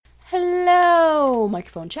Hello,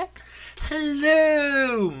 microphone check.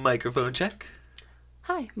 Hello, microphone check.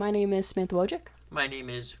 Hi, my name is Samantha Wojcik. My name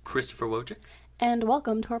is Christopher Wojcik. And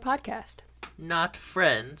welcome to our podcast. Not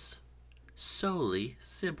friends, solely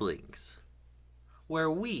siblings. Where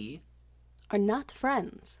we Are not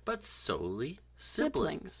friends. but solely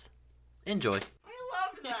siblings. Enjoy. I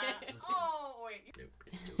love that. Oh, wait.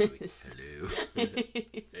 Nope, it's still going. Hello.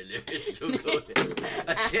 Hello, it's still going.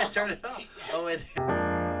 I can't turn it off. Oh, wait.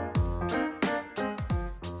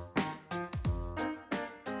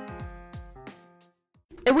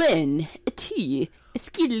 A one, a two, a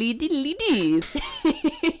skiddly diddly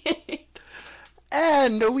doo.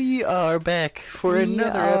 And we are back for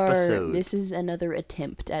another episode. This is another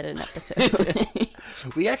attempt at an episode.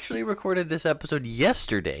 We actually recorded this episode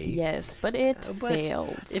yesterday. Yes, but it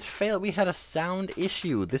failed. It failed. We had a sound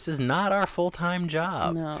issue. This is not our full-time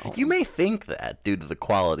job. No. You may think that due to the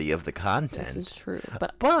quality of the content. This is true.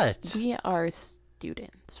 But we are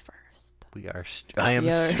students first. I am We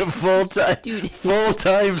are full-time student.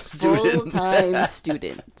 full-time student. Full-time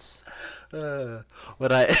students. When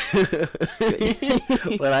I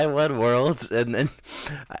when I won Worlds, and then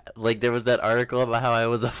like there was that article about how I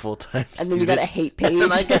was a full-time student. And then you got a hate page.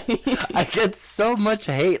 And I get so much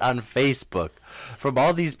hate on Facebook from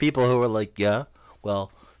all these people who are like, yeah,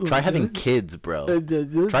 well, try having kids, bro.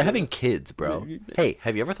 Try having kids, bro. Hey,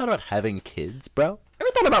 have you ever thought about having kids, bro? Ever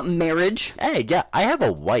thought about marriage? Hey, yeah, I have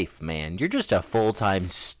a wife, man. You're just a full-time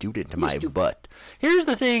student to my butt. Here's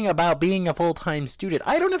the thing about being a full-time student.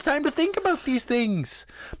 I don't have time to think about these things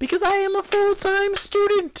because I am a full-time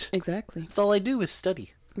student. Exactly. That's all I do is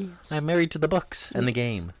study. Yes. I'm married to the books and the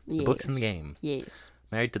game. The Yes. books and the game. Yes.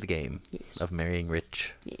 Married to the game Yes. of marrying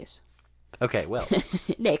rich. Yes. Okay, well,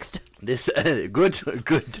 Next. this good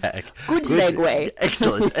tag. Good segue.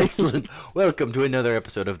 Excellent. Welcome to another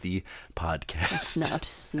episode of the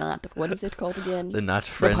podcast. Not. What is it called again? The Not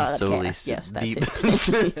Friends Solely. Podcast. Yes, that's Deep.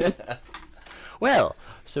 it. Well,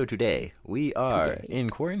 so today we are in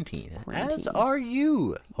quarantine, as Quarantine. are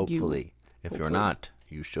you. Hopefully, if you're Hopefully. not,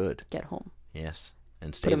 you should. Get home. Yes,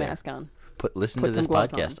 and stay Put a there. mask on. Listen put to this some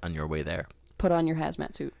gloves podcast on your way there. Put on your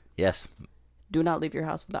hazmat suit. Yes. Do not leave your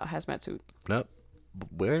house without a hazmat suit. Nope.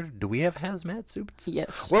 Where do we have hazmat suits?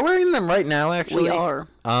 Yes. We're wearing them right now, actually. We are.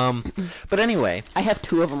 But anyway, I have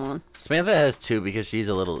 2 of them on. Samantha has 2 because she's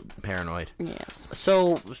a little paranoid. Yes.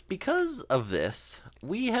 So, because of this,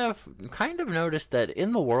 we have kind of noticed that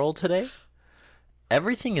in the world today,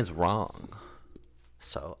 everything is wrong.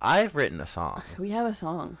 So, I've written a song. We have a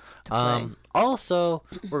song to play. Also,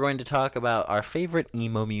 we're going to talk about our favorite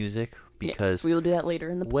emo music because yes, we will do that later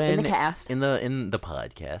in the cast. in the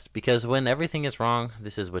podcast, because when everything is wrong,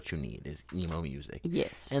 this is what you need, is emo music.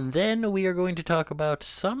 Yes. And then we are going to talk about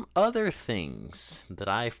some other things that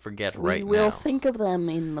I forget right now. We will think of them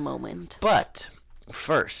in the moment. But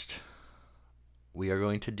first, we are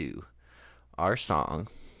going to do our song.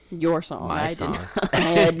 Your song. My song. I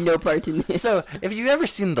had no part in this. So, if you've ever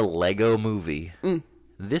seen the Lego movie,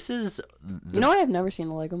 this is... You know what? I've never seen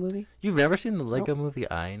the Lego movie. You've never seen the Lego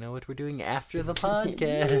movie? I know what we're doing after the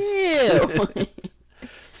podcast. Ew.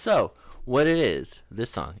 So, what it is, this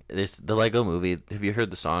song, the Lego movie, have you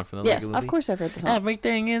heard the song from the Yes, Lego movie? of course I've heard the song.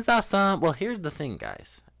 Everything is awesome. Well, here's the thing,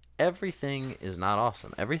 guys. Everything is not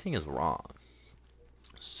awesome. Everything is wrong.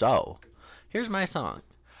 So, here's my song.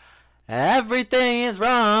 Everything is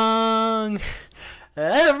wrong.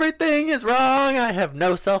 Everything is wrong. I have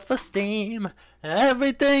no self-esteem.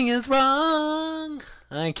 Everything is wrong.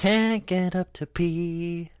 I can't get up to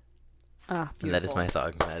pee. Ah, And that is my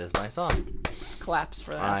song. That is my song. Claps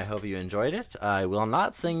for that. I hope you enjoyed it. I will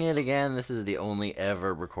not sing it again. This is the only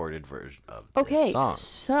ever recorded version of this song.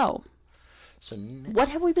 So So, what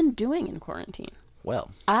have we been doing in quarantine?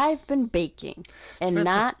 well, I've been baking, and Samantha-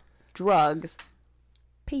 not drugs,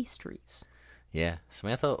 pastries. yeah.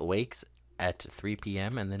 Samantha wakes at 3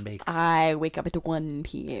 p.m. and then bakes. I wake up at 1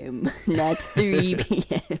 p.m., not 3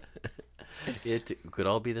 p.m. It could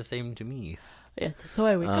all be the same to me. Yes, so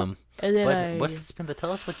I wake up, and then Samantha,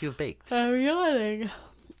 tell us what you've baked. I'm yawning.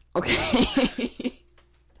 Okay.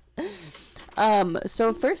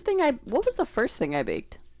 So what was the first thing I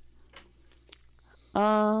baked?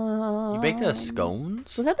 You baked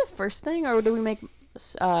scones? Was that the first thing, or did we make?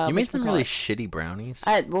 You made some really shitty brownies.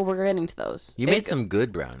 Well, we're getting to those. You made some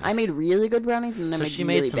good brownies. I made really good brownies, and then I made she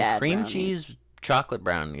really made some bad cream brownies. cheese chocolate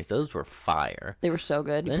brownies. Those were fire. They were so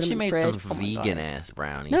good. You Then put she them in made the some fridge. Oh my God. vegan ass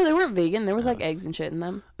brownies. No, they weren't vegan. There was like eggs and shit in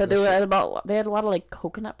them, but they had a lot of like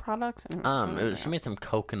coconut products. She made some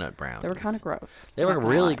coconut brownies. They were kind of gross. They were Not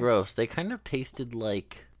gonna really lie. gross. They kind of tasted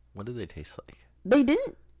like, what did they taste like? They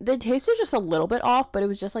didn't. They tasted just a little bit off, but it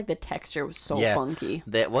was just like the texture was so Yeah. funky.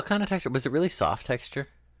 What kind of texture? Was it really soft texture?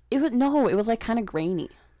 It was like kind of grainy.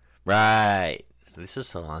 Right. This is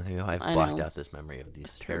so long ago. I've I blocked know. out this memory of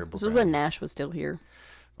these terrible. This is when Nash was still here.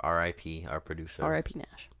 R.I.P. Our producer. R.I.P.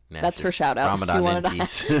 Nash. Nash That's her is shout out. Ramadan in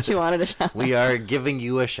peace. She wanted a shout We out. are giving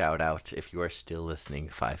you a shout out if you are still listening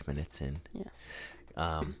 5 minutes in. Yes.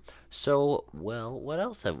 So, well, what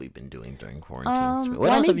else have we been doing during quarantine? What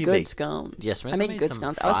Well, I else made have you good baked? scones. Yes, I made good some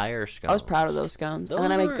scones. fire scones. I was proud of those scones. And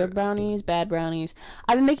then I Those made were- good brownies, bad brownies.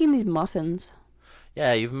 I've been making these muffins.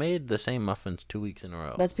 Yeah, you've made the same muffins 2 weeks in a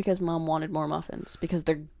row. That's because Mom wanted more muffins because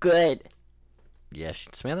they're good. Yeah,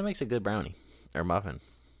 Samantha makes a good brownie or muffin.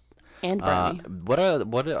 And brownie.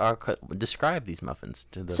 Describe these muffins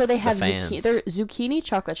to the So they have fans. they're zucchini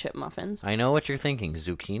chocolate chip muffins. I know what you're thinking.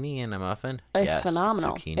 Zucchini in a muffin? It's Yes,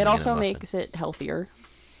 phenomenal. zucchini It in a also muffin. makes it healthier,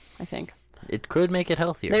 I think. It could make it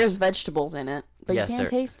healthier. There's vegetables in it, but Yes, you there- can't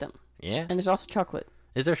taste them. Yeah. And there's also chocolate.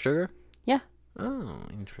 Is there sugar? Yeah. Oh,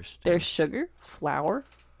 interesting. There's sugar, flour,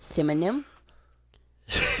 cinnamon,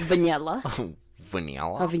 vanilla,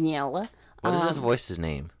 Vanilla. vanilla. What is this voice's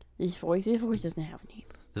name? His voice doesn't have a name.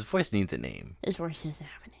 This voice needs a name. His voice doesn't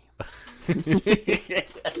have a name.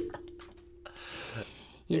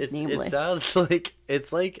 He's nameless. It sounds like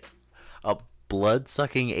it's like a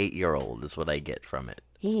blood-sucking 8-year-old is what I get from it.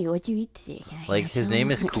 Hey, what you eat today? Can I Like have his some?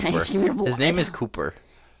 name is Can I Cooper. have some of your His blood? name is Cooper.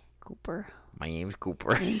 Cooper. My name's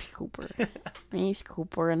Cooper. My name's Cooper. My name's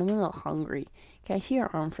Cooper, and I'm a little hungry. Can I see your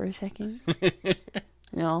arm for a second?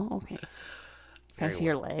 No? Okay. Can I Very see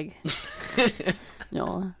your leg?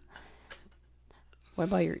 No. What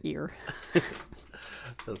about your ear?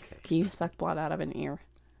 Okay. Can you suck blood out of an ear?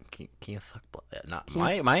 Can you suck blood? Not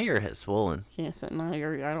my ear has swollen. Can you no, I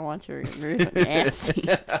don't want your ears. Are nasty.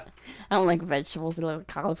 I don't like vegetables. I like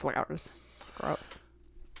cauliflowers. It's gross.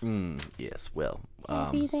 Yes. Well,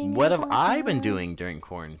 Everything what is have I been okay. doing during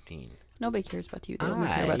quarantine? Nobody cares about you. They only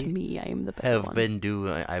care about I me. I am the best Have one. been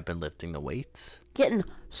doing. I've been lifting the weights. Getting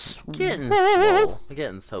swole. Getting swole.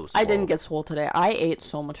 Getting so swole. I didn't get swole today. I ate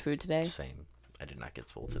so much food today. Same. I did not get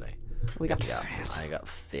swole today. We got Yeah, fat. I got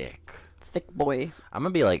thick. Thick boy. I'm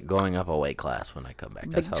gonna be like going up a weight class when I come back.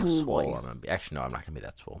 That's Big how chunky swole boy. I'm gonna be. Actually, no, I'm not gonna be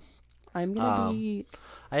that swole. I'm gonna be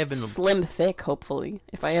I have been. slim thick, hopefully,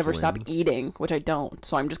 if I ever stop Slim? eating, which I don't.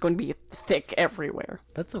 So I'm just going to be thick everywhere.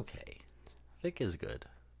 That's okay. Thick is good.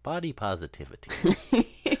 Body positivity.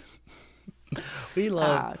 We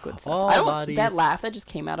love Good stuff. all I don't, bodies. That laugh that just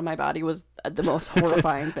came out of my body was the most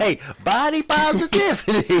horrifying thing. Hey, body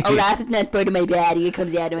positivity. Oh, laugh is not part of my body. It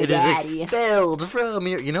comes out of my It is body. expelled from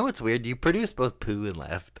your. You know what's weird? You produce both poo and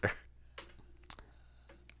laughter.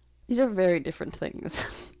 These are very different things.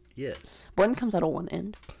 Yes. One comes out of one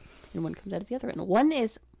end, and one comes out of the other end. One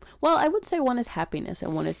is, well, I would say one is happiness,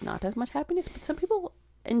 and one is not as much happiness, but some people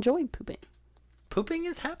enjoy pooping. Pooping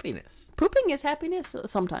is happiness. Pooping is happiness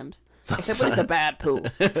sometimes. Except when it's a bad poo.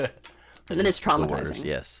 And then it's The worst, traumatizing.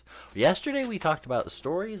 yes. Yesterday we talked about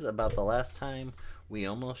stories about the last time we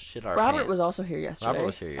almost shit our Robert pants. was also here yesterday. Robert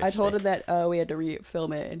was here I told him yesterday. that we had to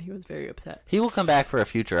re-film it, and he was very upset. He will come back for a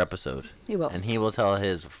future episode. He will. And he will tell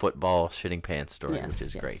his football shitting pants story, Yes, which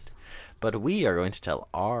is yes. great. But we are going to tell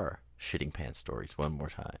our shitting pants stories one more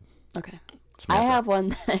time. Okay. I Samantha. have one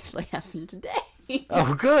that actually happened today.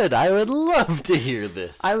 Oh, good. I would love to hear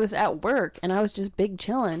this. I was at work, and I was just big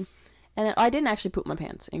chilling. And I didn't actually poop my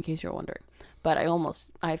pants, in case you're wondering. But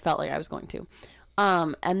I felt like I was going to.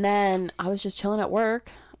 And then I was just chilling at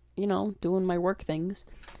work, you know, doing my work things.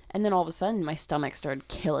 And then all of a sudden, my stomach started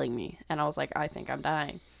killing me. And I was like, I think I'm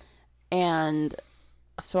dying. And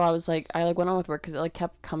so I was like, I went on with work because it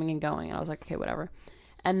kept coming and going. And I was like, okay, whatever.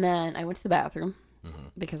 And then I went to the bathroom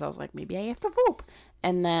because I was like, maybe I have to poop.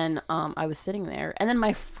 And then I was sitting there. And then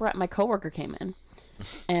my coworker came in.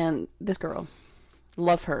 And this girl,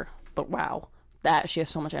 love her, but wow, she has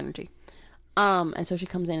so much energy. And so she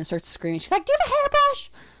comes in and starts screaming. She's like, "Do you have a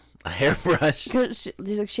hairbrush?" A hairbrush.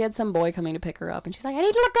 Because she had some boy coming to pick her up, and she's like, "I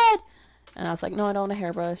need to look good." And I was like, "No, I don't want a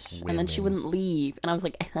hairbrush." And then she Women. wouldn't leave, and I was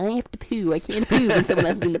like, "I have to poo. I can't poo when someone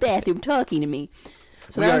else is in the bathroom talking to me."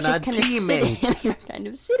 So We then I are was just not kind teammates. of kind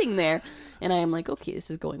of sitting there, and I am like, "Okay, this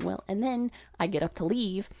is going well." And then I get up to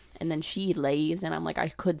leave, and then she leaves, and I'm like, I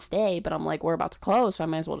could stay, but I'm like, we're about to close, so I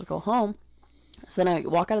might as well just go home. So then I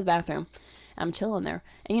walk out of the bathroom. I'm chilling there.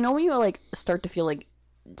 And you know when you start to feel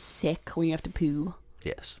sick when you have to poo?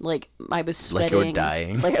 Yes. I was Like sweating. you're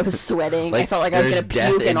dying. Like I was sweating. I Like felt like I was there's going to death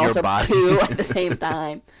puke in and your also body. poo at the same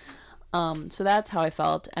time. So that's how I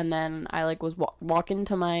felt. And then I was walking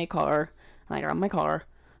to my car. And I got in my car.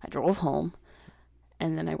 I drove home.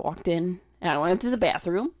 And then I walked in. And I went up to the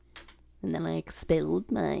bathroom. And then I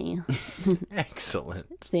expelled my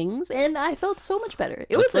Excellent. things, and I felt so much better.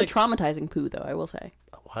 It Looks was a like- traumatizing poo, though, I will say.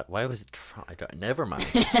 Why was it? Never mind.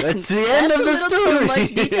 That's the end That's of a the little story. too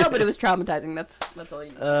much detail, but it was traumatizing. That's all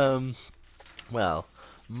you need. Well,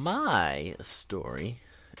 my story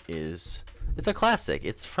is it's a classic.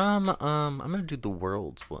 It's from I'm gonna do the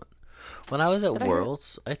Worlds one. When I was at Did I hear-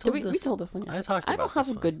 Worlds, I told we this. told this one. I Yes. talked I about don't have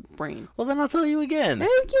this a one. good brain. Well, then I'll tell you again. Okay,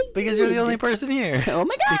 Because you're the good. only person here. Oh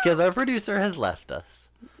my god! Because our producer has left us.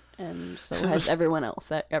 And so has everyone else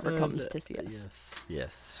that ever comes to see us. Yes.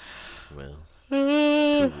 Yes. Well.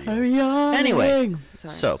 Anyway,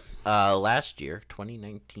 So, last year,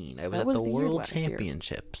 2019, I was That at was the the year World last year.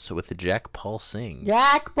 Championships with Jack Paul Singh.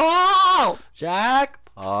 Jack Paul! Jack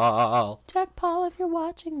Paul. Jack Paul, if you're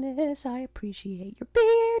watching this, I appreciate your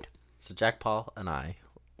beard. So Jack Paul and I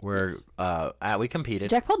were we competed.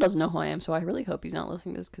 Jack Paul doesn't know who I am, so I really hope he's not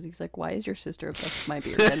listening to this because he's like, "Why is your sister obsessed with my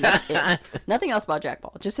beard?" And that's it. Nothing else about Jack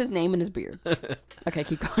Paul, just his name and his beard. Okay,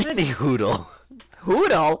 keep going. Any hoodle.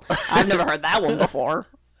 Hoodle? I've never heard that one before.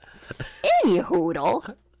 Any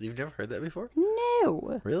hoodle? You've never heard that before?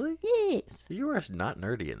 No. Really? Yes. You are not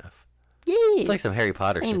nerdy enough. Yes. It's like some Harry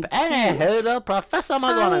Potter I'm shit. Any hoodle, Professor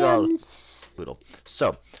McGonagall. I'm Hoodle.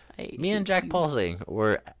 So, me and Jack Paul Singh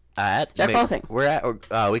were at Jack Paul Singh. We're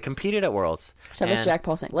at we competed at Worlds. Shout out and Jack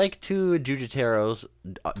Paul Singh. Like two jujiteros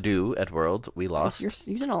do at Worlds, we lost. You're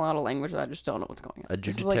using a lot of language that I just don't know what's going on. A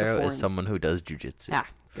This is like a jujitero foreign- is someone who does jujitsu. Ah,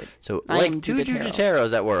 good. So, I am like two jujitero.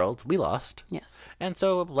 jujiteros at Worlds, we lost. Yes. And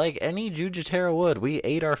so, like any jujitero would, we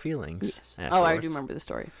ate our feelings. Yes. Oh, I afterwards. do remember the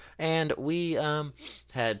story. And we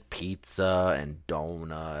had pizza and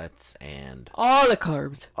donuts and All the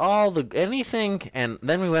carbs. all the anything, and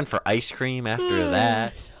then we went for ice cream after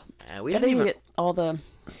that. And we Gotta didn't even get all the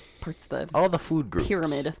parts of the all the food groups.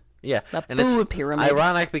 pyramid. Yeah, The and it's food pyramid.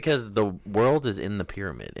 ironic because the world is in the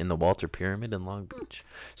pyramid, in the Walter Pyramid in Long Beach.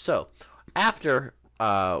 So after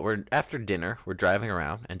after dinner, we're driving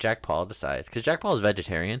around, and Jack Paul decides because Jack Paul is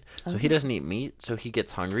vegetarian, so he doesn't eat meat, so he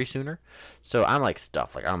gets hungry sooner. So I'm like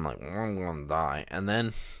stuffed, I'm gonna die, and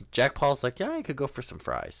then Jack Paul's like, yeah, I could go for some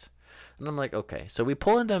fries, and I'm like, okay. So we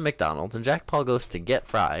pull into McDonald's, and Jack Paul goes to get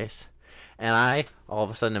fries, and I all of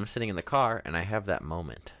a sudden I'm sitting in the car, and I have that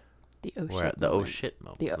moment. The oh Where shit. the oh moment. shit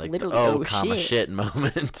moment, The, like literally, the oh comma shit. shit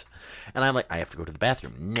moment, and I'm like, I have to go to the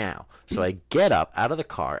bathroom now. So I get up out of the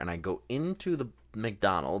car and I go into the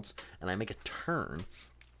McDonald's and I make a turn,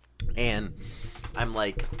 and I'm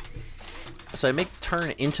like, so I make a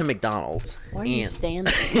turn into McDonald's. Why are you and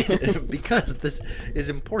standing? because this is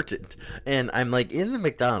important, and I'm like in the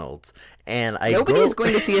McDonald's, and I Nobody go... is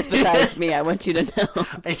going to see us besides me. I want you to know.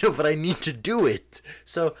 I know, but I need to do it.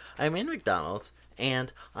 So I'm in McDonald's,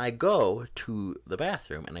 and I go to the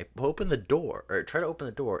bathroom, and I open the door, or try to open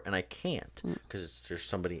the door, and I can't because there's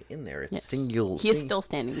somebody in there. It's Yes. single. He is still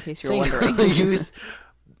standing, in case you're single wondering. use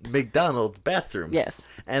McDonald's bathrooms. Yes.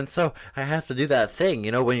 And so I have to do that thing,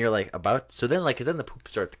 when you're like about. So then, cause then the poop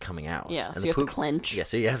starts coming out. Yeah, and so the you have to poop- clench. Yeah,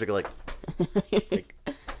 so you have to go like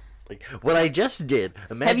what I just did.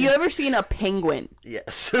 Imagine, Have you ever seen a penguin?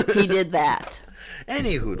 Yes. He did that.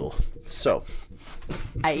 Any hoodle. So.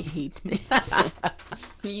 I hate this.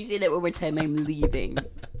 When you say that one more time, I'm leaving.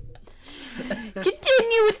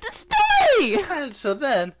 Continue with the story. And so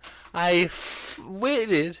then I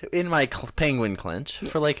waited in my penguin clench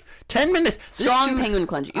for like 10 minutes. This Strong dude- penguin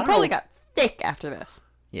clench. You don't probably know. got thick after this.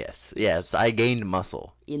 Yes, I gained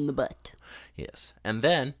muscle. In the butt. Yes. And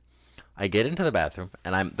then I get into the bathroom,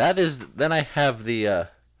 and then I have the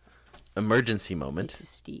emergency moment, To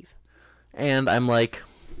Steve. and I'm like,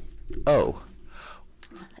 oh.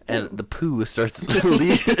 And the poo starts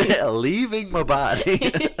leaving my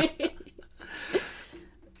body.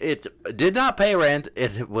 It did not pay rent.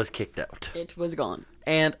 It was kicked out. It was gone.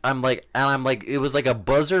 And I'm like, it was like a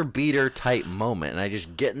buzzer beater type moment. And I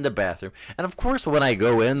just get in the bathroom. And of course, when I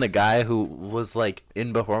go in, the guy who was like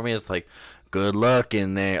in before me is like, good luck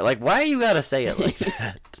in there. Like, why you gotta say it like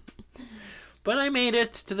that? But I made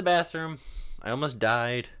it to the bathroom. I almost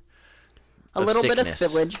died. A little bit of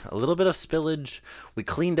sickness. spillage. A little bit of spillage. We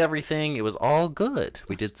cleaned everything. It was all good.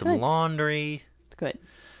 We did some good. laundry. Good.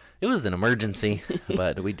 It was an emergency,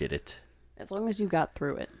 but we did it. As long as you got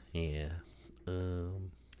through it. Yeah.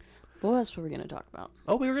 What else were we going to talk about?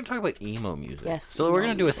 Oh, we were going to talk about emo music. Yes, So we're emo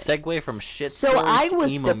going to do a music. segue from shit So stories I to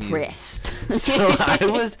was emo music. depressed. So I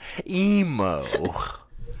was emo.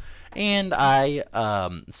 And I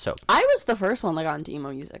I was the first one that got into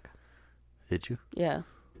emo music. did you? Yeah.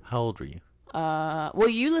 How old were you? Well,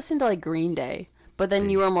 you listened to like Green Day, But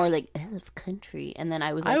then you were more like, I love country. And then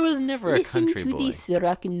I was like, I was never a listen country to boy. this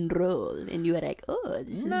rock and roll. And you were like, oh,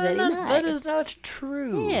 this is very No, nice. that is not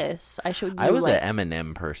true. Yes, I showed you. I was like, an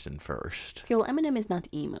Eminem person first. okay, well, Eminem is not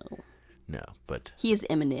emo. No, but He is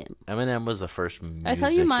Eminem. Eminem was the first music I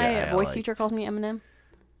tell you, my that I voice liked, teacher calls me Eminem.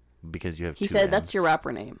 because you have He two said, M's. that's your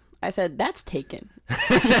rapper name. I said, that's taken.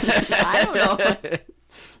 I don't know.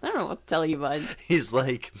 I don't know what to tell you, bud. He's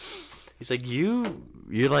like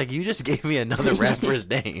you're like, you just gave me another rapper's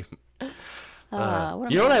name.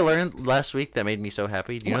 What You know am what I learned last week that made me so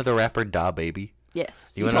happy? Do you know the rapper Da Baby?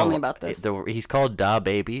 Yes, You you wanna told know me about this. He's called Da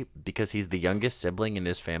Baby because he's the youngest sibling in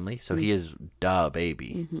his family, so he is Da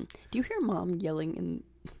Baby. Do you hear mom yelling in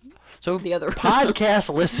So the other room?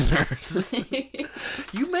 podcast listeners,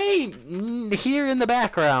 you may hear in the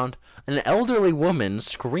background an elderly woman She is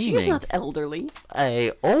screaming. not elderly.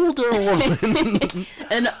 A older woman,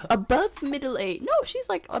 An above middle age. No, she's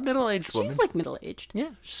like a middle-aged woman. she's like middle aged. Yeah,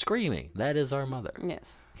 screaming. That is our mother.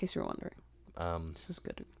 Yes, in case you're wondering. This is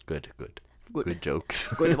good. Good Good. jokes.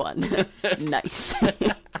 Good one. Nice.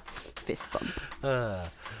 Fist bump.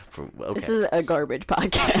 Okay. This is a garbage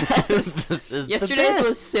podcast. This is the Yesterday's best.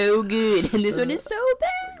 was so good, and this one is so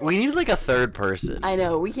bad. We need like a third person. I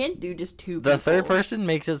know, we can't do just two The people. third person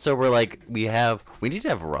makes it so we're like we need to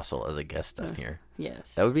have Russell as a guest on here.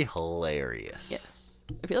 Yes. That would be hilarious. Yes.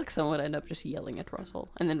 I feel like someone would end up just yelling at Russell,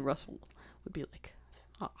 and then Russell would be like,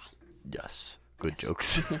 ah, Yes. Good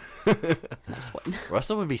jokes. nice one.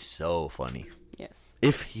 Russell would be so funny Yes.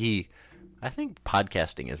 if I think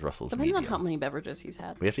podcasting is Russell's Depends on medium. how many beverages he's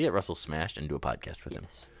had. We have to get Russell smashed and do a podcast with him.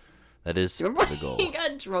 Yes. That is Remember the goal. when he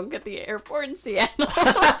got drunk at the airport in Seattle?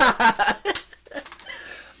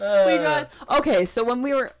 Okay, so when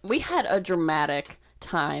we had a dramatic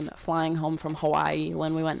time flying home from Hawaii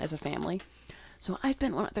when we went as a family. So I've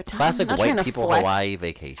been one other time. Classic I'm not trying white to people flex, Hawaii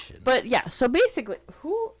vacation. But yeah, so basically,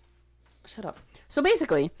 shut up. So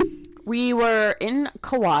basically, we were in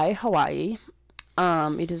Kauai, Hawaii.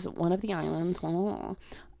 It is one of the islands.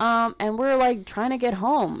 And we're like trying to get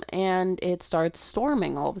home, and it starts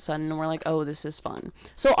storming all of a sudden, and we're like, oh, this is fun.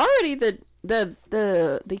 So already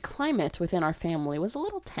the climate within our family was a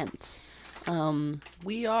little tense.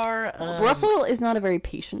 We are Russell is not a very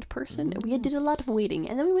patient person. We did a lot of waiting,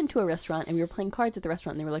 and then we went to a restaurant, and we were playing cards at the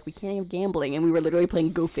restaurant, and they were like, we can't have gambling, and we were literally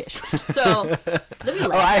playing Go Fish. So then we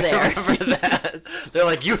left there. remember that. They're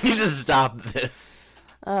like, you need to stop this.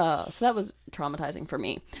 So that was traumatizing for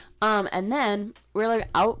me. And then we're like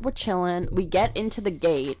out, we're chilling. We get into the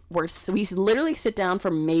gate. We literally sit down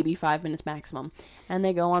for maybe 5 minutes maximum, and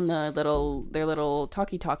they go on their little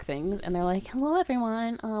talkie talk things, and they're like, "Hello,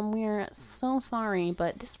 everyone. We're so sorry,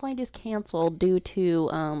 but this flight is canceled due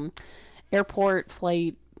to airport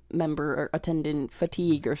flight member or attendant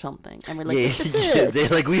fatigue or something." And we're like, Yeah, they're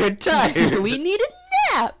like, we are tired. we need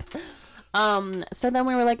a nap. So then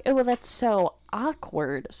we were like, oh, well, that's so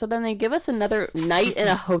awkward. So then they give us another night in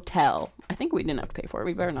a hotel. I think we didn't have to pay for it.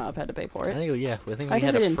 We better not have had to pay for I it. think, we I had think we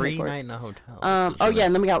a didn't pay free for it. night in a hotel. Oh yeah,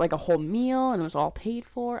 and then we got like a whole meal, and it was all paid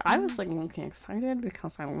for. I was like, okay, excited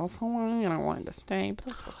because I love Hawaii and I wanted to stay. But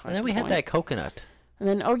that's And then we had that coconut And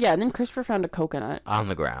then and then Christopher found a coconut. on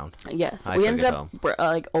the ground. Yes, I we took ended it up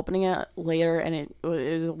like opening it later, and it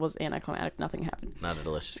was anticlimactic. Nothing happened. Not a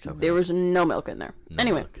delicious coconut. There was no milk in there. No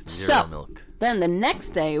Anyway, milk. Zero so milk. then the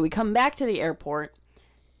next day we come back to the airport,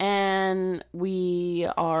 and we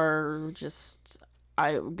are just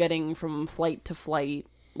getting from flight to flight,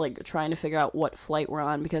 like trying to figure out what flight we're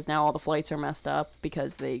on, because now all the flights are messed up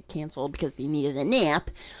because they canceled because they needed a nap.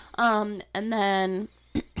 And then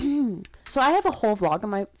so I have a whole vlog on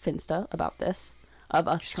my Finsta about this, of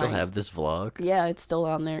us Still trying. have this vlog. Yeah, it's still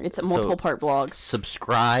on there. It's a multiple part vlog.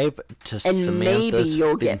 Subscribe to And maybe Samantha's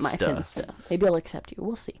you'll get my Finsta. Finsta. Maybe I'll accept you.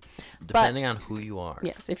 We'll see. Depending on who you are.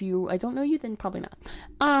 Yes, if I don't know you, then probably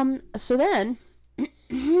not. So then,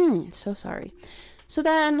 so sorry. So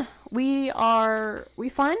then we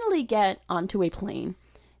finally get onto a plane,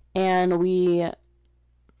 and we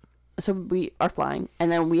are flying,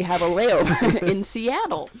 and then we have a layover in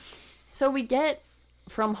Seattle. So we get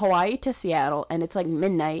from Hawaii to Seattle, and it's like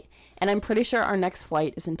midnight, and I'm pretty sure our next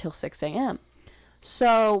flight is until 6 a.m.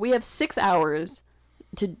 So we have 6 hours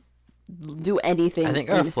to do anything. I think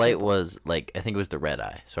in our this flight airport. was like, I think it was the red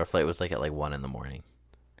eye. So our flight was like at like 1 a.m.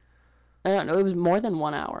 I don't know. It was more than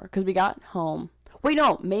 1 hour because we got home. Wait,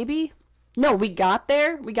 no, maybe. No, we got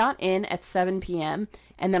there. We got in at 7 p.m.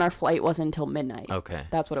 and then our flight wasn't until midnight. Okay.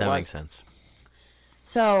 That's what it that was. makes sense.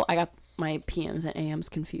 So I got my PMs and AMs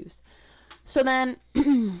confused. So then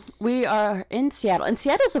we are in Seattle, and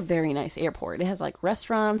Seattle's a very nice airport. It has like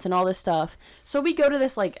restaurants and all this stuff. So we go to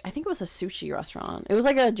this like I think it was a sushi restaurant. It was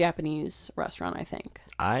like a Japanese restaurant, I think.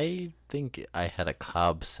 I think I had a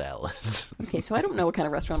Cobb salad. Okay, so I don't know what kind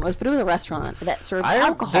of restaurant it was, but it was a restaurant that served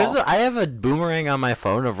alcohol. I have a boomerang on my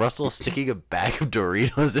phone of Russell sticking a bag of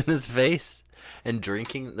Doritos in his face and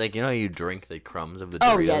drinking, like, you know how you drink the crumbs of the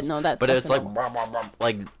Doritos? Oh, yeah, no, but that's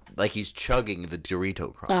it's like he's chugging the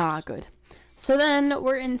Dorito crumbs. Ah, good. So then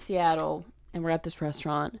we're in Seattle, and we're at this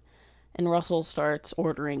restaurant, and Russell starts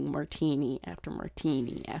ordering martini after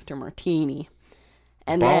martini after martini.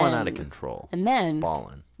 And Balling then, out of control. And then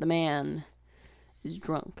Balling. the man is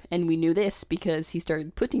drunk. And we knew this because he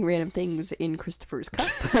started putting random things in Christopher's cup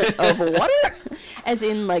of water, as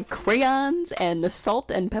in like crayons and salt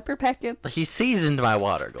and pepper packets. He seasoned my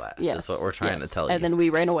water glass. Yes, That's what we're trying to tell you. And then we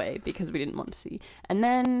ran away because we didn't want to see. And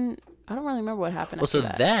then I don't really remember what happened. Well, after so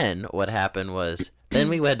that. then what happened was then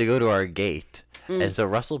we had to go to our gate, and so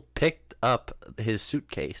Russell picked up his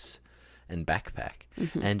suitcase and backpack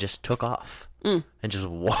and just took off and just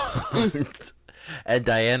walked. And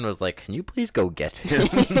Diane was like, "Can you please go get him?"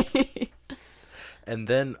 And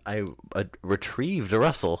then I retrieved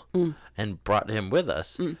Russell and brought him with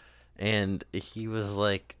us, and he was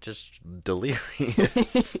like just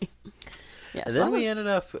delirious. Yeah, And so then that we was ended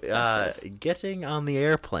up getting on the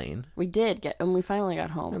airplane. We did get, and we finally got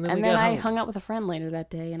home. And And then then, we got I home. hung out with a friend later that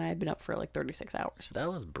day, and I had been up for like 36 hours. That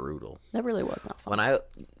was brutal. That really was not fun.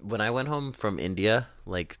 When I went home from India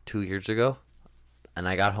like 2 years ago, and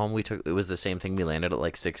I got home, it was the same thing. We landed at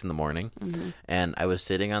like 6 a.m, and I was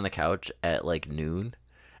sitting on the couch at like noon,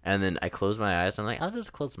 and then I closed my eyes. I'm like, I'll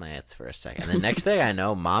just close my eyes for a second. And the next thing I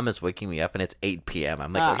know, Mom is waking me up, and it's 8 p.m.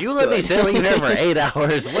 I'm like, you let me sit there for 8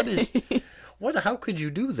 hours. How could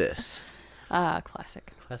you do this?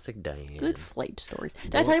 Classic. Classic Diane. Good flight stories.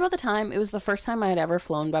 Did I tell you about the time? It was the first time I had ever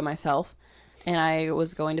flown by myself, and I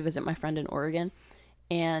was going to visit my friend in Oregon.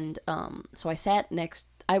 And so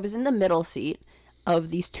I was in the middle seat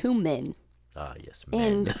of these two men. Yes, men.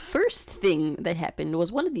 And first thing that happened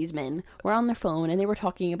was one of these men were on their phone, and they were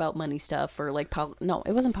talking about money stuff or like, no,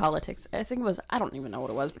 it wasn't politics. I think it was, I don't even know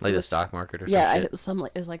what it was. But Like it the was, stock market or yeah, something?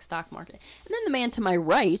 it was like stock market. And then the man to my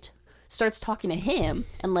right starts talking to him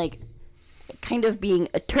and like kind of being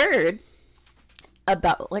a turd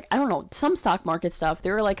about like, I don't know, some stock market stuff.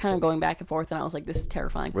 They were like kind of going back and forth, and I was like, this is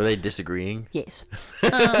terrifying. Were they disagreeing? Yes.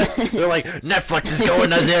 They're like, Netflix is going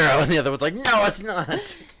to zero. And the other one's like, no, it's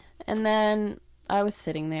not. And then I was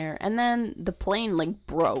sitting there, and then the plane like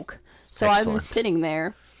broke. So I'm Excellent. sitting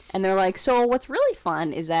there, and they're like, so what's really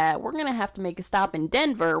fun is that we're going to have to make a stop in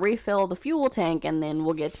Denver, refill the fuel tank, and then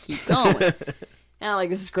we'll get to keep going. And I'm like,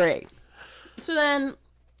 this is great. So then,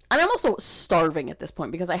 and I'm also starving at this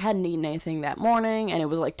point because I hadn't eaten anything that morning, and it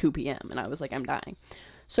was like 2 p.m., and I was like, I'm dying.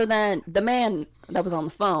 So then the man that was on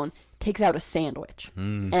the phone takes out a sandwich,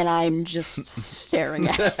 and I'm just staring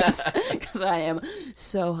at it because I am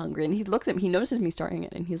so hungry. And he looks at me, he notices me staring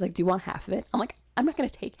at it, and he's like, do you want half of it? I'm like, I'm not going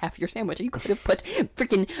to take half of your sandwich. You could have put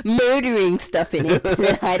freaking murdering stuff in it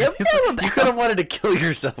that I don't know about. You could have wanted to kill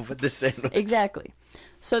yourself with this sandwich. Exactly.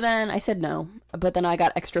 So then I said no, but then I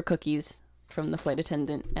got extra cookies from the flight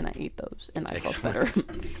attendant, and I ate those, and I felt better.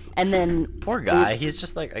 And then Poor guy. He's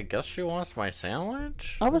just like, I guess she wants my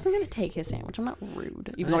sandwich? I wasn't going to take his sandwich. I'm not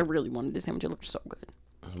rude, even though I really wanted his sandwich. It looked so good.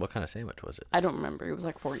 What kind of sandwich was it? I don't remember. It was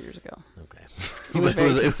like 4 years ago. Okay. It was very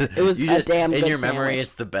it was you a damn in good your memory, sandwich.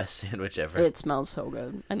 it's the best sandwich ever. It smelled so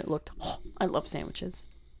good, and it looked. Oh, I love sandwiches.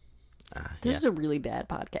 This is a really bad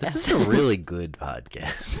podcast. This is a really good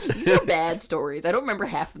podcast. These are bad stories. I don't remember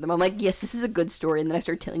half of them. I'm like, yes, this is a good story, and then I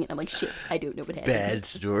start telling it. I'm like, shit, I don't know what happened. Bad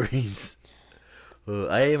stories.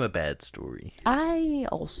 I am a bad story. I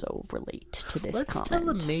also relate to this Let's comment. tell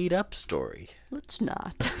a made-up story. Let's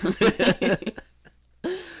not.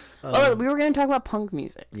 Oh, we were going to talk about punk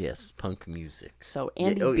music. Yes, punk music. So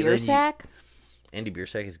Andy then Biersack. Andy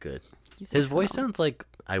Biersack is good. He's His voice phenomenal. sounds like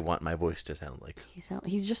I want my voice to sound like.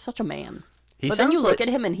 He's just such a man. He But then you sounds look like-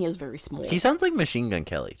 at him and he is very small. He sounds like Machine Gun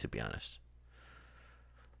Kelly, to be honest.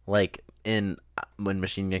 Like when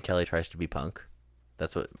Machine Gun Kelly tries to be punk,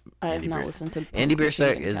 that's what I have Andy not Bier- listened to Andy Machine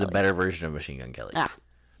Biersack Gun is the Kelly. better version of Machine Gun Kelly. Ah,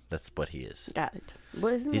 That's what he is. got it.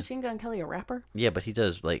 Well, isn't He's- Machine Gun Kelly a rapper? Yeah, but he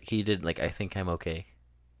did I Think I'm Okay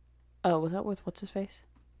Oh, was that with what's his face?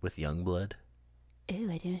 with Youngblood Oh,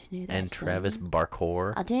 I don't know that. and Travis song.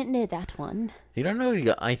 Barker. I didn't know that one. You don't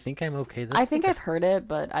know I Think I'm Okay? That's I think I've heard it,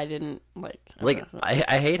 but I didn't like.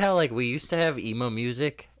 I hate how like we used to have emo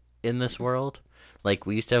music in this world. Like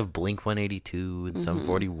we used to have Blink 182 and Sum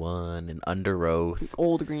 41 and Under Oath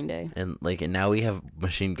old Green Day. and now we have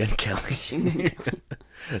Machine Gun Kelly.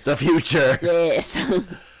 The future. Yes.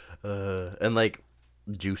 And like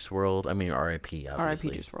Juice World. I mean, R.I.P. obviously.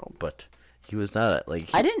 R.I.P. Juice WRLD. But he was not like.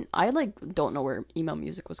 I don't know where emo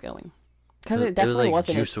music was going. Because it was definitely like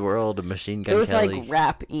wasn't. Juice World, Machine Gun It was Kelly, like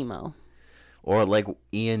rap emo. or like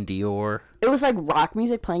Ian Dior. It was like rock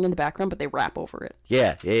music playing in the background, but they rap over it.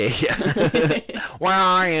 Yeah. Where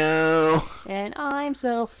are you? And I'm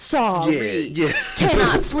so sorry. Yeah.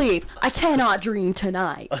 Cannot sleep. I cannot dream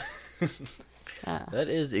tonight. That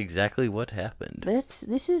is exactly what happened.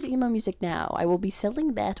 This is emo music now. I will be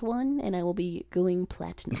selling that one, and I will be going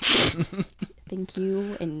platinum. Thank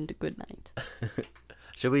you, and good night.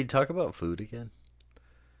 Should we talk about food again?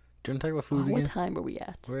 Do you want to talk about food again? What time are we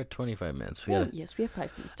at? We're at 25 minutes. Yes, we have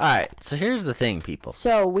 5 minutes. To All do right. that. So here's the thing, people.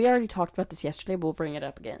 So we already talked about this yesterday, but we'll bring it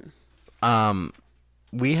up again.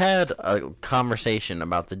 We had a conversation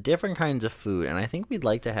about the different kinds of food, and I think we'd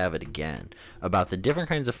like to have it again about the different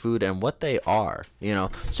kinds of food and what they are.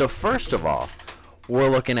 So first of all, we're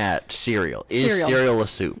looking at cereal. Is cereal a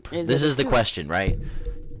soup? This is the question, right?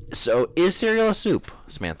 So is cereal a soup,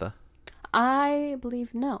 Samantha? I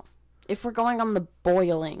believe no. If we're going on the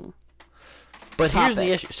boiling. But here's the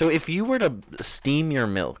topic. issue. So if you were to steam your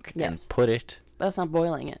milk and Yes. put it, That's not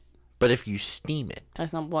boiling it. but if you steam it,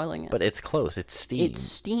 That's not boiling it. but it's close, it's steamed. It's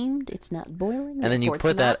steamed. It's not boiling. And then you therefore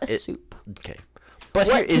put it's not that- a it- soup. Okay. But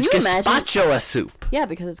What- here, can is you imagine- gazpacho a soup? Yeah,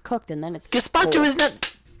 because it's cooked and then it's. Gazpacho cold. is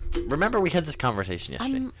not. Remember, we had this conversation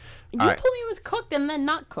yesterday. You Alright. told me it was cooked and then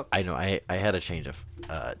not cooked. I know. I had a change of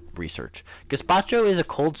research. Gazpacho is a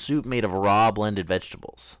cold soup made of raw blended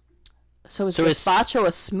vegetables. So is So it's- gazpacho a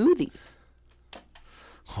smoothie?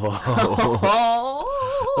 Oh,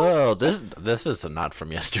 Oh, this is not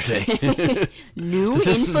from yesterday. new This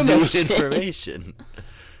is information. new information.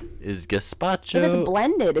 Is gazpacho? If it's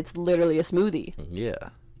blended, it's literally a smoothie. Yeah.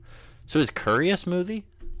 So is curry a smoothie?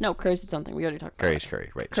 No, curry's its own thing. We already talked about Curry's it.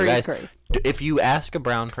 curry, right? Curry so is guys, curry. if you ask a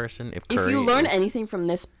brown person if curry, If you learn anything from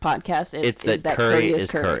this podcast, it's is that curry is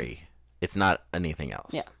curry. It's not anything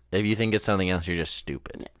else. Yeah. If you think it's something else, you're just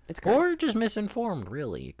stupid. Yeah, it's curry. Or just misinformed,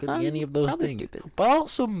 really. It could be any of those probably things. stupid. But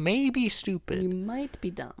also maybe stupid. You might be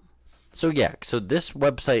dumb. So yeah, so this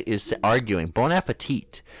website is arguing, Bon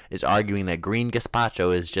Appetit is arguing that green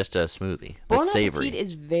gazpacho is just a smoothie. Bon That's savory. Appetit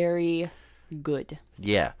is very good.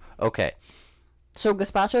 Yeah, okay. So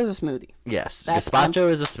gazpacho is a smoothie. Yes, That's-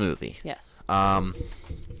 gazpacho is a smoothie. Yes.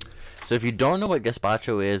 So if you don't know what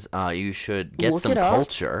gazpacho is, you should get Look some it up.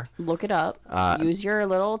 culture. Look it up. Use your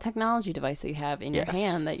little technology device that you have in your Yes.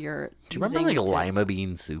 hand that you're Do you remember like using to- lima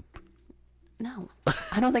bean soup? No.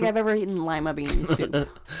 I don't think I've ever eaten lima bean soup.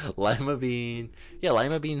 Lima bean. Yeah,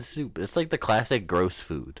 lima bean soup. It's like the classic gross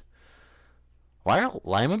food.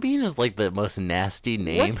 Lima bean is like the most nasty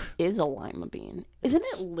name. What is a lima bean? Isn't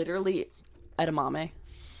it literally edamame?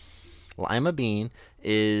 Lima bean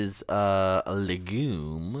is a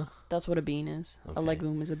legume. That's what a bean is. A Okay.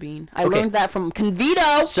 legume is a bean. I Okay. learned that from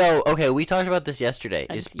Convito. So, okay, we talked about this yesterday.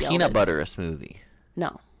 I Is just yelled peanut it. butter a smoothie?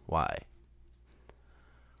 No, Why?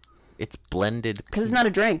 It's blended. because it's not a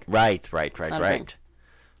drink. Right. Not a drink.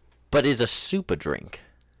 But is a soup a drink?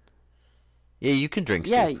 Yeah, you can drink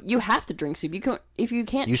Yeah, soup. you have to drink soup. You can if you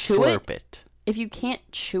can't You chew slurp it. it. If you can't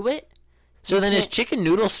chew it, So then is can't- chicken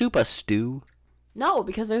noodle soup a stew? no,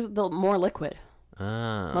 because there's the more liquid.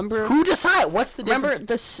 Remember- Who decide? What's the difference?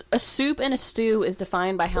 Remember, a soup and a stew is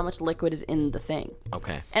defined by how much liquid is in the thing.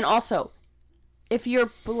 Okay. And also, if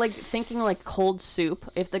you're like thinking like cold soup,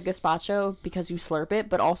 if the gazpacho because you slurp it,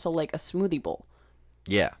 but also like a smoothie bowl.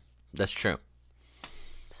 Yeah, that's true.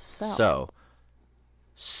 So,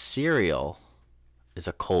 cereal is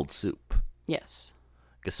a cold soup. yes,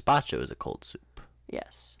 Gazpacho is a cold soup.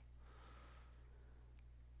 yes.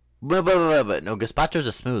 But no, gazpacho is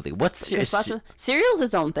a smoothie. What's Gazpacho cereal's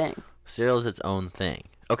its own thing. cereal is its own thing.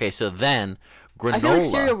 Okay, so then granola. I feel like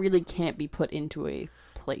cereal really can't be put into a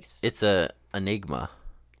place. It's a enigma.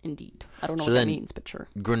 Indeed, I don't know So what that then- means, but sure.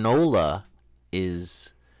 Granola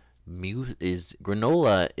is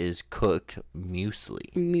granola is cooked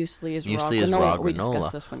muesli. Muesli is raw Muesli granola. is raw We discussed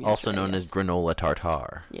granola, this one also yesterday, known yes. as granola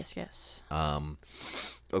tartar. Yes, yes.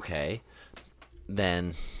 Okay,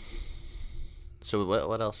 then. So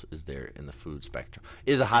what else is there in the food spectrum?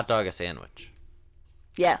 Is a hot dog a sandwich?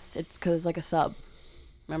 Yes, it's because like a sub.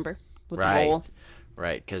 Remember with the Right, roll.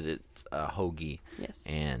 right, because it's a hoagie. Yes.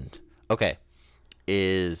 And okay,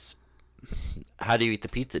 how do you eat the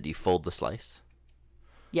pizza? Do you fold the slice?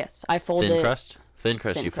 Yes, I fold Thin it. crust. Thin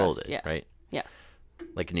crust. Thin You fold crust, it, yeah. right? Yeah.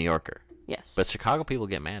 Like a New Yorker. Yes. But Chicago people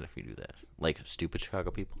get mad if you do that. Like stupid Chicago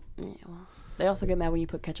people. Yeah, well, they also get mad when you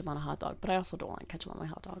put ketchup on a hot dog, but I also don't like ketchup on my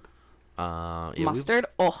hot dog. Yeah, Mustard,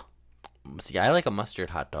 oh, See, I like a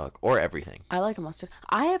mustard hot dog or everything. I like a mustard.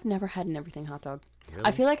 I have never had an everything hot dog. Really?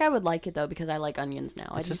 I feel like I would like it though because I like onions now.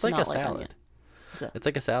 I It's just just like not a like salad. onion. It's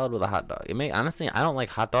like a salad with a hot dog. Honestly, I don't like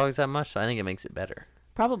hot dogs that much, so I think it makes it better.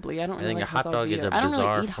 Probably. I don't I really think like a hot hot dogs dog is either. a I don't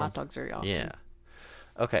bizarre really eat form- hot dogs very often. Yeah.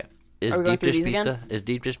 Okay. Is Are we going deep through dish these pizza? again? Is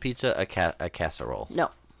deep dish pizza a casserole? No.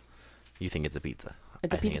 You think it's a pizza?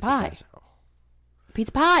 It's a I think pizza pie. casserole.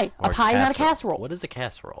 Pizza pie. Or A pie, not a casserole. What is a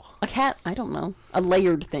casserole? I don't know. A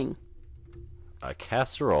layered thing. A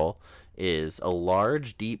casserole is a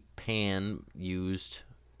large, deep pan used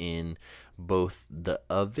in both the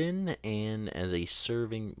oven and as a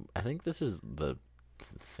serving. I think this is the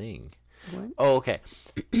thing. What? Oh, okay.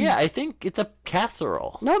 Yeah, I think it's a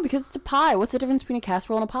casserole. No, because it's a pie. What's the difference between a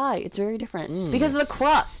casserole and a pie? It's very different. Because of the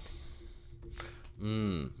crust.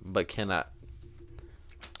 But cannot.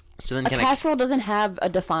 So then, A casserole doesn't have a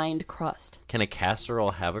defined crust. can a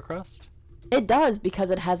casserole have a crust? It does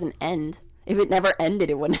because it has an end. If it never ended,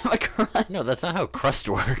 it wouldn't have a crust. No, that's not how crust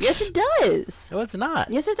works. Yes, it does. No, it's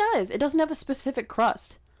not. Yes, it does. It doesn't have a specific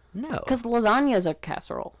crust. No. Because lasagna is a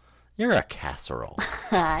casserole. You're a casserole.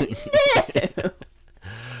 No.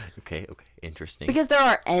 Okay. Interesting. Because there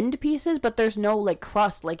are end pieces, but there's no like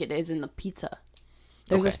crust like it is in the pizza.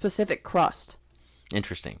 There's a Okay. specific crust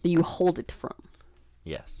Interesting. that you hold it from.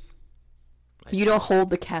 Yes. You don't hold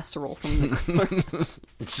the casserole from the corner.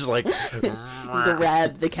 It's just like. You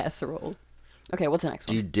grab the casserole. Okay, what's the next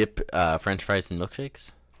Do one? you dip French fries in milkshakes?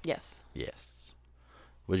 Yes. Yes.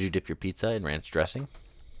 Would you dip your pizza in ranch dressing?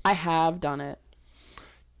 I have done it,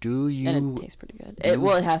 Do you? and it tastes pretty good.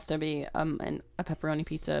 It has to be a pepperoni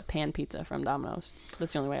pizza, pan pizza from Domino's.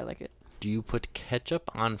 That's the only way I like it. Do you put ketchup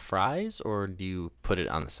on fries or do you put it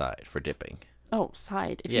on the side for dipping? Oh,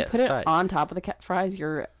 side. If Yeah, you put side. it on top of the fries,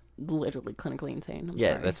 you're literally clinically insane. I'm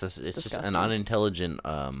Yeah, sorry. it's just an disgusting. unintelligent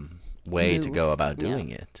way to Move. go about Yeah. doing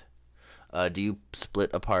it. Do you split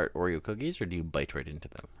apart Oreo cookies or do you bite right into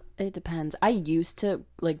them? It depends. I used to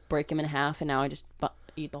like break them in half, and now I just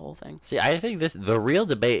eat the whole thing. See, I think the real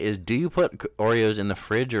debate is: do you put Oreos in the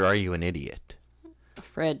fridge or are you an idiot?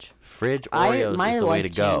 Fridge. Fridge my Oreos is the way life to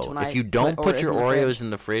go. changed when I If you don't put put Oreos your in the Oreos fridge. in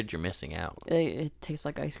the fridge, you're missing out. It tastes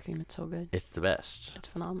like ice cream. It's so good. It's the best. It's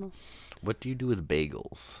phenomenal. What do you do with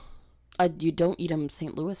bagels? You don't eat them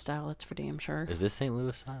St. Louis style. That's for damn sure. Is this St.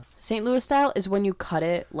 Louis style? St. Louis style is when you cut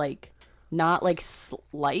it like not like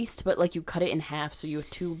sliced, but like you cut it in half, so you have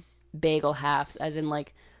two bagel halves, as in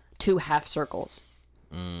like two half circles,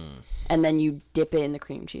 and then you dip it in the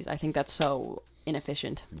cream cheese. I think that's so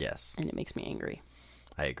inefficient, Yes, and it makes me angry.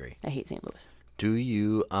 I agree. I hate St. Louis. Do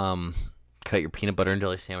you cut your peanut butter and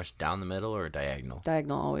jelly sandwich down the middle or diagonal?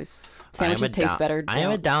 Diagonal always. I am a Sandwiches taste down- better. I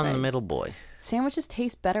am a down the right. middle boy. Sandwiches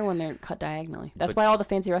taste better when they're cut diagonally. That's why all the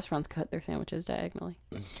fancy restaurants cut their sandwiches diagonally.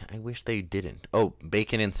 I wish they didn't. Oh,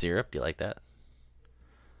 bacon and syrup. Do you like that?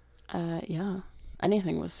 Yeah.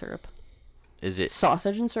 Anything with syrup. Is it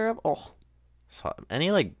Sausage and syrup. Oh,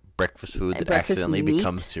 any like breakfast food that Breakfast accidentally meat?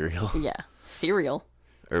 becomes cereal? yeah. Cereal.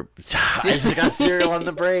 Or I just got cereal on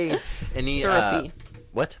the brain. Any Syrupy.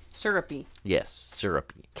 what? Syrupy. Yes,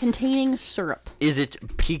 syrupy. Containing syrup. Is it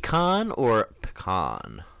pecan or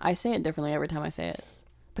pecan? I say it differently every time I say it.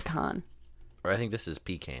 Pecan. Or I think this is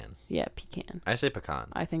pecan. Yeah, pecan. I say pecan.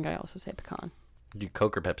 I think I also say pecan. Do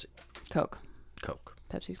Coke or Pepsi? Coke. Coke.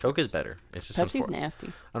 Pepsi's Coke is better. It's just Pepsi's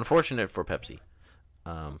nasty. unfortunate for Pepsi.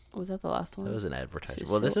 Was that the last one? That was an advertisement. This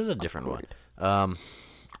is Well, this so is a different awkward. one.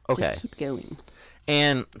 Okay. Just keep going.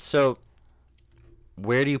 And so,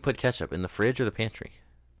 where do you put ketchup? In the fridge or the pantry?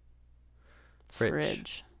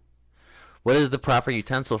 Fridge. What is the proper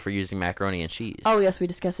utensil for using macaroni and cheese? Oh, yes, we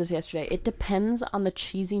discussed this yesterday. It depends on the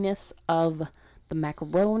cheesiness of the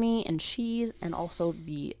macaroni and cheese and also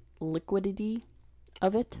the liquidity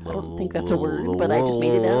of it. I don't think that's a word, but I just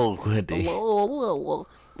made it up. Liquidity.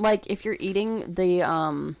 Like, if you're eating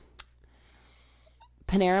the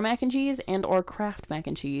Panera mac and cheese and or Kraft mac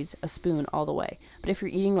and cheese, a spoon all the way. But if you're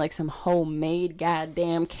eating, like, some homemade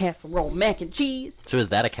goddamn casserole mac and cheese, So is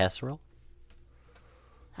that a casserole?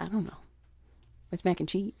 I don't know. It's mac and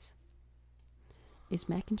cheese. Is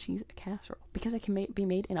mac and cheese a casserole? Because it can be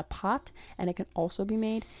made in a pot, and it can also be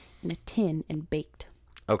made in a tin and baked.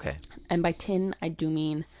 Okay. And by tin, I do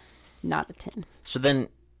mean not a tin. So then,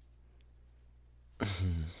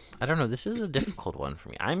 I don't know. This is a difficult one for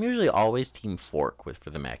me. I'm usually always team fork for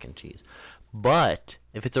the mac and cheese, but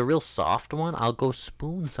if it's a real soft one, I'll go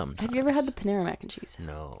spoon sometimes. Have you ever had the Panera mac and cheese?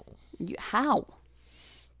 No, How?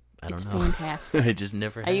 I don't It's know. fantastic. I just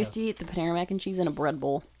never. I have. used to eat the Panera mac and cheese in a bread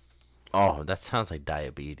bowl. Oh, that sounds like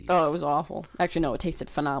diabetes. Oh, it was awful. Actually, no, it tasted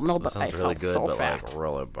phenomenal, that but I sounds really felt good, so but fat. like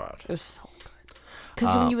really bad. It was so good.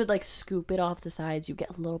 Because when you would like scoop it off the sides, you get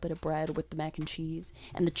a little bit of bread with the mac and cheese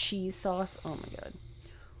and the cheese sauce. Oh my god.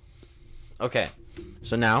 Okay,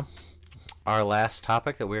 so now our last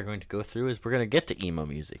topic that we're going to go through is we're going to get to emo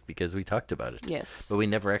music because we talked about it. Yes. But we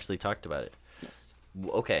never actually talked about it. Yes.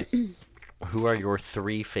 Okay. Who are your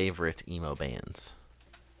 3 favorite emo bands?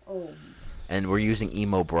 Oh. And we're using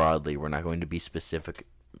emo broadly. We're not going to be specific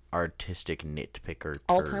artistic nitpicker.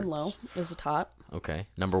 All Time turds. Low is a top. Okay.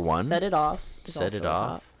 Number 1. Set It Off. Is Set also It a Off.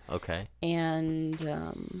 top. Okay. And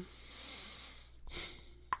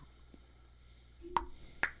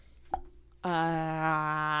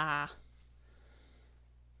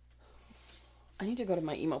I need to go to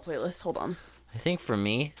my emo playlist. Hold on. I think for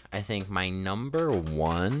me, I think my number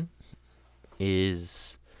 1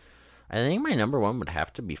 is... I think my number 1 would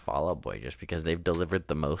have to be Fall Out Boy just because they've delivered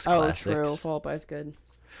the most classics. Oh, true. Fall Out Boy is good.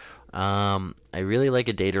 I really like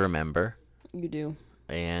A Day to Remember. You do.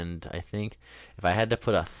 And I think if I had to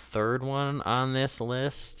put a third one on this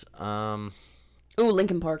list, Ooh,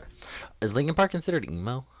 Linkin Park. is Linkin Park considered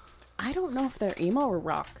emo? I don't know if they're emo or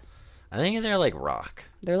rock. I think they're like rock.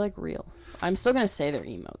 They're like real. I'm still gonna say they're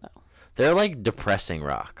emo though. They're like depressing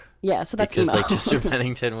rock. Yeah, so that's Because emo. like Chester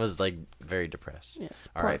Bennington was like very depressed. Yes.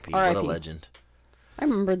 R.I.P. What a legend. I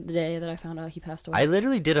remember the day that I found out he passed away. I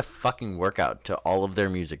literally did a fucking workout to all of their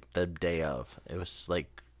music the day of. It was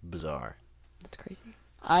like bizarre. That's crazy.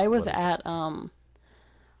 I was at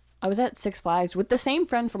Six Flags with the same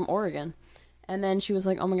friend from Oregon, and then she was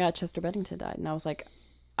like, "Oh my God, Chester Bennington died," and I was like,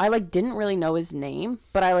 I like didn't really know his name,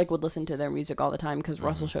 but I like would listen to their music all the time because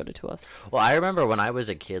Russell showed it to us. Well, I remember when I was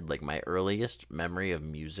a kid, like my earliest memory of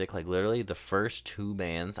music, like literally the first 2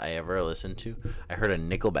 bands I ever listened to, I heard a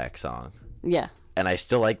Nickelback song, Yeah, and I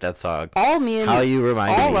still like that song. all me and How you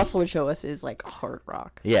remind all me. Russell would show us is like hard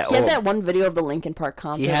rock. Yeah, he had well, that one video of the Linkin Park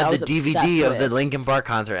concert. He I had was the obsessed DVD of the with. Linkin Park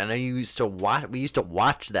concert, and I used to watch. We used to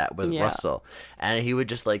watch that with Yeah. Russell, and he would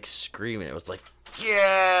just like scream, and it was like,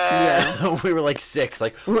 yeah. We were like 6,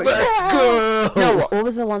 like let's go. No, what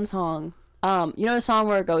was the one song? You know the song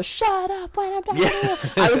where it goes, "Shut up when I'm talking." Yeah.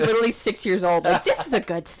 I was literally 6 years old. Like, this is a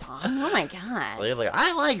good song. Oh my god, They're like,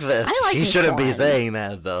 I like this. I like He this shouldn't be one. saying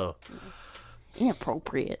that though.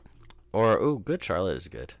 inappropriate. Or Good Charlotte is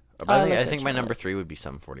good. But I I think, like I Good think my Charlotte. number 3 would be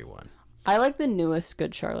Sum 41. I like the newest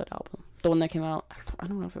Good Charlotte album, the one that came out. I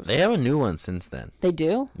don't know if it was. They have a new one since then. They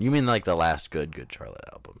do. You mean like the last Good Charlotte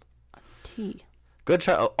album? T. Good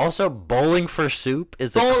Charlotte. Also, Bowling for Soup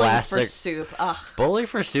is a Bowling classic. for Soup. Ugh. Bowling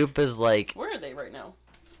for Soup is like. Where are they right now?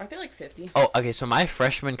 Aren't they like 50? Oh, okay. So my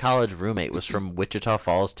freshman college roommate was from Wichita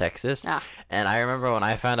Falls, Texas. Ah. And I remember when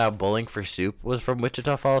I found out Bowling for Soup was from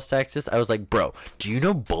Wichita Falls, Texas, I was like, bro, do you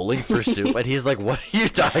know Bowling for Soup? And he's like, what are you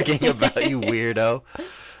talking about, you weirdo?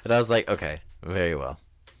 And I was like, okay, very well.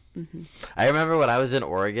 Mm-hmm. I remember when I was in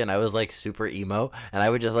Oregon, I was like super emo, and I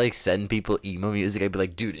would just like send people emo music. I'd be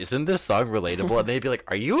like, dude, isn't this song relatable? And they'd be like,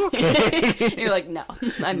 are you okay? You're like, no,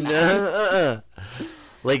 I'm not. No,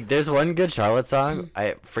 Like, there's one Good Charlotte song.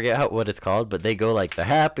 I forget what it's called, but they go like, "The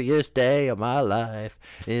happiest day of my life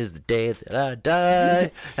is the day that I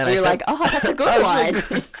die." And You're said- like, oh, that's a good I was one.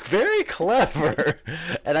 like, very clever.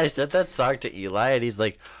 And I sent that song to Eli, and he's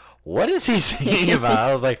like, "What is he singing about?"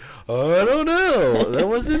 I was like, "I don't know. That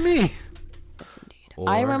wasn't me." Yes, indeed. Or-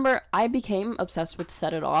 I remember I became obsessed with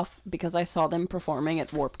Set It Off because I saw them performing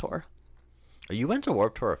at Warped Tour. You went to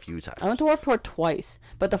Warped Tour a few times. I went to Warped Tour twice,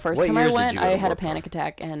 but the first What time I years did went, you go I to had a Warped Tour? panic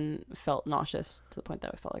attack and felt nauseous to the point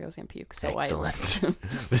that I felt like I was going to puke. So I Excellent.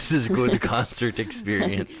 left. This is good concert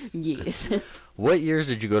experience. Yes. What years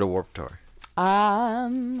did you go to Warped Tour?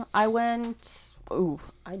 I went,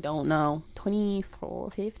 I don't know,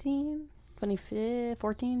 2014,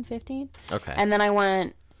 15. Okay. And then I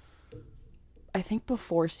went, I think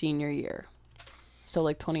before senior year. So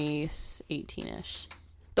like 2018-ish.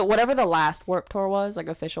 Whatever the last Warped Tour was, like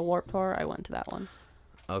official Warped Tour, I went to that one.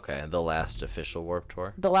 Okay, the last official Warped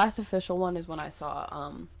Tour. The last official one is when I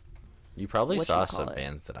saw, You probably saw some whatchamacallit?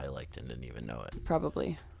 bands that I liked and didn't even know it.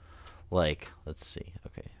 probably. Like, let's see.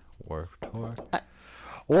 Okay, Warped Tour. I-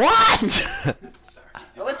 What?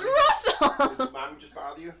 Oh, it's Russell! Mom just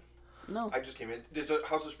bother you? No. I just came in.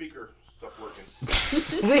 How's the speaker stuff working?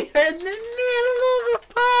 We are in the middle of a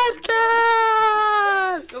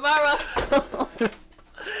podcast. Goodbye, Russell!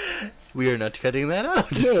 We are not cutting that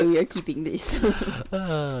out. Yeah, we are keeping this.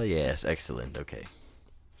 Yes, excellent. Okay.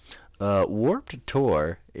 Warped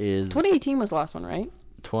Tour is 2018 was the last one, right?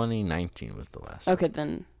 2019 was the last. Okay,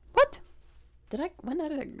 then. What? When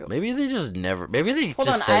did I go? Maybe they just never. Maybe they Hold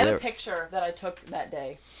on, just I said have they a picture that I took that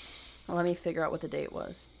day. Let me figure out what the date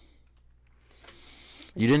was.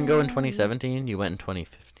 You didn't go in 2017. You went in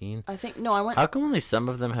 2015. I think, no, I went, How come only some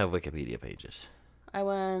of them have Wikipedia pages? I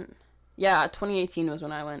went. Yeah, 2018 was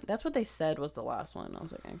when I went. That's what they said was the last one. I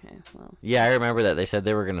was like, okay, well. Yeah, I remember that. They said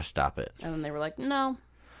they were going to stop it. And then they were like, no.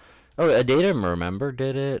 Oh, A Day to Remember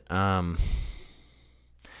did it.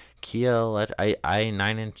 Kia,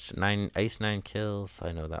 Ice 9 Kills.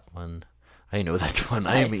 I know that one. I know that one.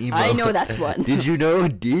 I'm emo. I know that one. Did you know?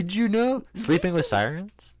 Did you know? Sleeping with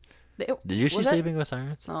Sirens? Did you see was that- Sleeping with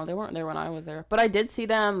Sirens? No, they weren't there when I was there. But I did see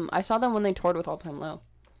them. I saw them when they toured with All Time Low.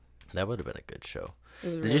 That would have been a good show. It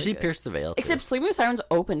was Did really you see good. Pierce the Veil? Too? Except Sleeping with Sirens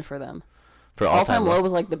opened for them. For All Time Low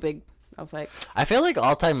was like the big. I was like, I feel like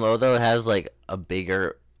All Time Low though has like a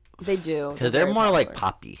bigger they do. because they're very more like popular.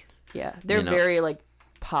 poppy. Yeah, they're you know. very like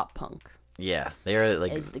pop punk, Yeah, they're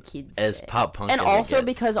like as the kids as say. pop punk. And as it also gets.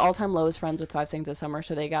 because All Time Low is friends with 5 Seconds of Summer,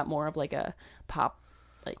 so they got more of like a pop.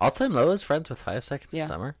 All Time Low is friends with 5 Seconds Yeah. of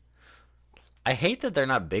Summer. I hate that they're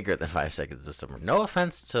not bigger than 5 Seconds of Summer. No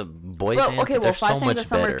offense to boy Well, bands, okay, but well, they're 5 so Seconds much of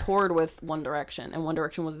Summer better. toured with One Direction, and One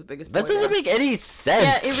Direction was the biggest. That boy doesn't band. make any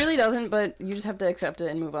sense. Yeah, it really doesn't. But you just have to accept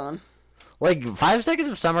it and move on. Like 5 Seconds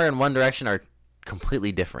of Summer and One Direction are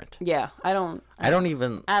completely different. Yeah, I don't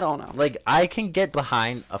even. I don't know. Like I can get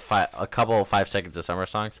behind a couple of 5 Seconds of Summer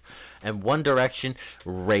songs, and One Direction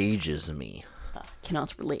rages me.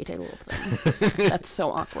 Cannot relate. I love them. That's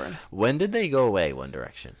so awkward. When did they go away? One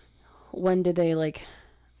Direction When did they like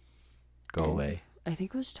go away. I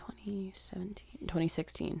think it was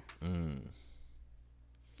 2016.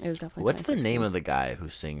 It was definitely. What's the 2016. name of the guy who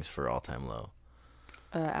sings for All Time Low?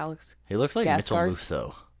 Alex? He looks like Mitchell Gaskarth?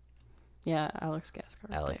 Musso. Yeah, Alex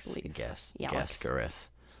Gaskarth. Alex I believe. Yeah, Alex. Gaskareth.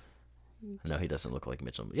 No, he doesn't look like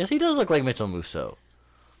Mitchell. Yes, he does look like Mitchell Musso.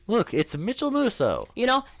 Look, it's Mitchell Musso. You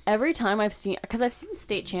know, every time I've seen, because I've seen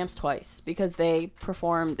State Champs twice, because they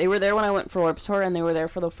performed, they were there when I went for Warped Tour, and they were there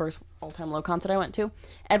for the first All Time Low concert I went to.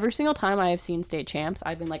 Every single time I have seen State Champs,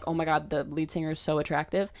 I've been like, oh my god, the lead singer is so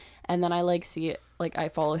attractive. And then I like see it, like I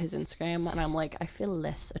follow his Instagram, and I'm like, I feel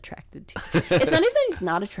less attracted to him. It's not even that he's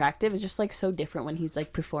not attractive, it's just like so different when he's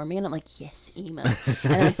like performing, and I'm like, yes, emo. And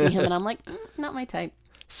then I see him, and I'm like, not my type.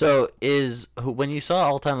 So, when you saw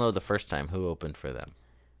All Time Low the first time, who opened for them?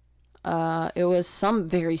 It was some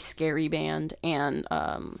very scary band, and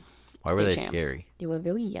Why were they scary? They were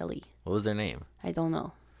very yelly. What was their name? I don't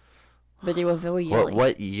know, but they were very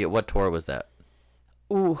yelly. What tour was that?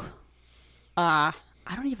 Ooh, I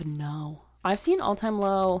don't even know. I've seen All Time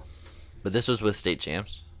Low. But this was with State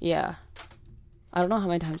Champs. Yeah, I don't know how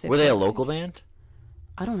many times Were they a played. local band?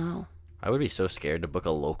 I don't know. I would be so scared to book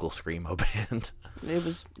a local screamo band. It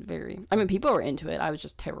was very. I mean, people were into it. I was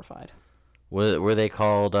just terrified. Were they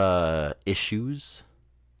called Issues?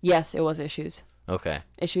 Yes, it was Issues. Okay,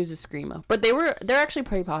 Issues is screamo, but they're actually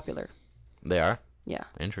pretty popular. they are. Yeah,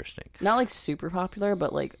 Interesting. not like super popular,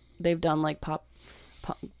 but like they've done like pop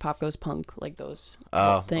goes punk, like those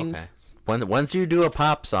things. Okay. Once you do a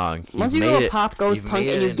pop song, Once you do a Pop Goes Punk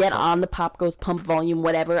and you get on the Pop Goes Pump Volume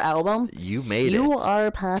whatever album, you made you it.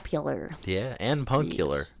 are popular. Yeah, and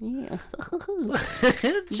punkular. Yeah.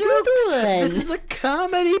 Jokes. one. This is a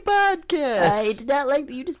comedy podcast. I did not like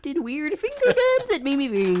that you just did weird finger guns. It made me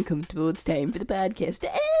very uncomfortable. It's time for the podcast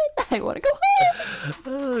to end. I want to go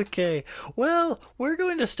home. Okay. Well, we're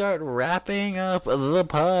going to start wrapping up the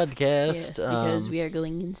podcast. Yes, because we are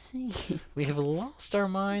going insane. we have lost our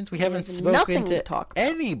minds. We haven't have spoken nothing to to talk about.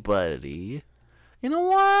 anybody in a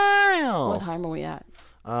while. What time are we at?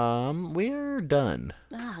 We're done.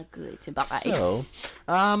 Ah, good. Bye. So,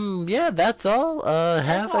 yeah, that's all.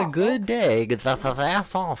 Have a all, good folks. day.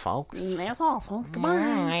 That's all, folks. That's all, folks.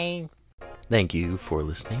 Goodbye. Thank you for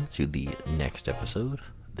listening to the next episode,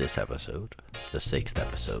 this episode, the 6th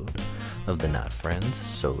episode of the Not Friends,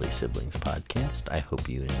 Solely Siblings podcast. I hope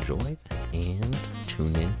you enjoyed, and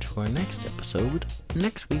tune in to our next episode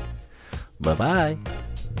next week. Bye-bye.